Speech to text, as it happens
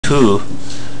HowTo.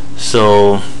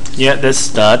 So yeah, let's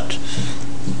start.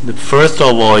 First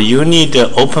of all, you need the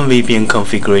Openvpn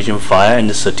configuration file and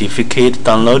the certificate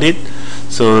downloaded.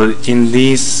 So in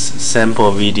this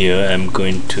sample video, I'm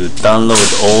going to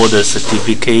download all the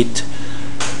certificate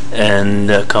and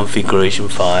the configuration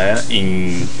file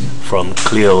from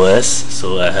ClearOS.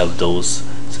 So I have those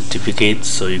certificates,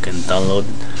 so you can download.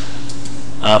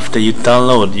 After you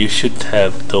download, you should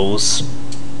have those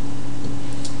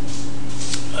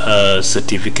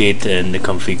certificate and the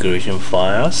configuration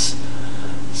files.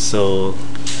 So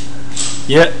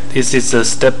yeah, this is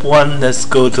step 1. Let's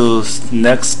go to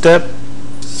next step.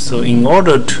 So in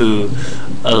order to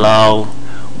allow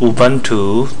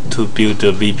Ubuntu to build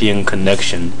a VPN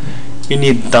connection, you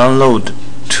need to download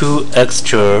 2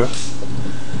 extra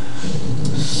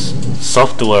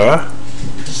software.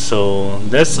 So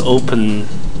let's open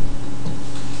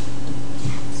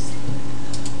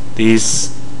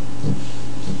this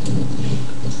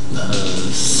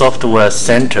software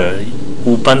center,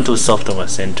 Ubuntu software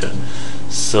center.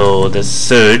 So let's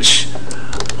search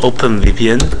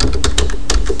Openvpn.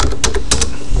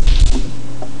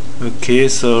 Okay,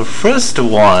 so first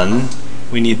one,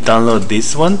 we need to download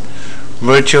this one,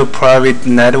 virtual private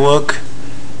network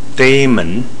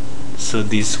daemon. So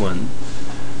this one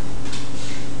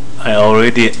I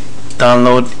already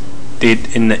downloaded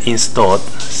it in the installed.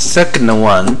 Second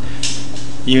one,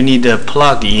 you need a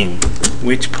plugin.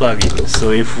 Which plugin?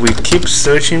 So if we keep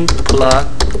searching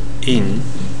plugin,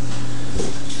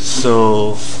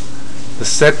 so the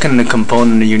second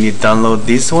component, you need to download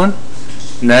this one,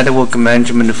 Network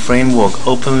Management Framework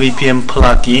Openvpn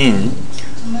plugin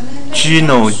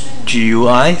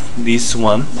GUI, this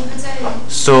one.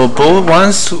 So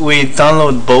once we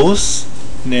download both,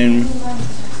 then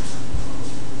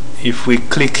if we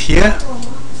click here,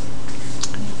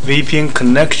 VPN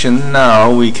connection, now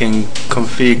we can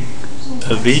configure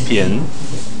a VPN.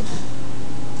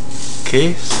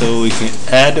 Okay, so we can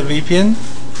add a VPN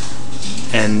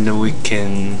and we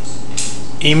can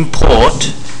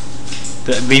import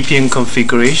the VPN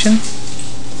configuration.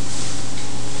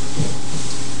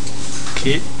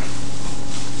 Okay,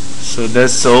 so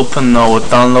let's open our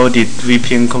downloaded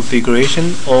VPN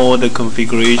configuration, or the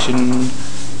configuration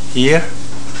here.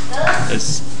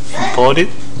 Let's import it.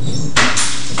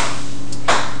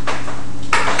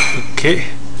 Okay,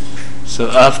 so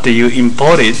after you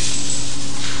import it,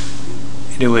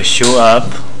 it will show up.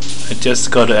 I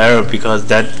just got an error because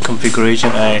that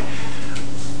configuration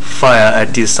file I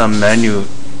did some manual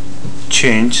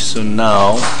change. So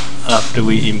now after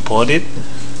we import it,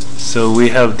 so we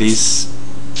have this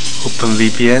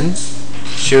Openvpn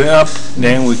showing up,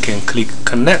 then we can click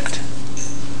connect.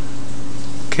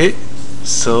 Okay,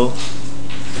 so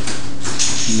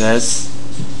that's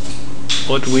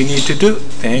what we need to do.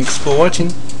 Thanks for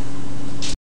watching.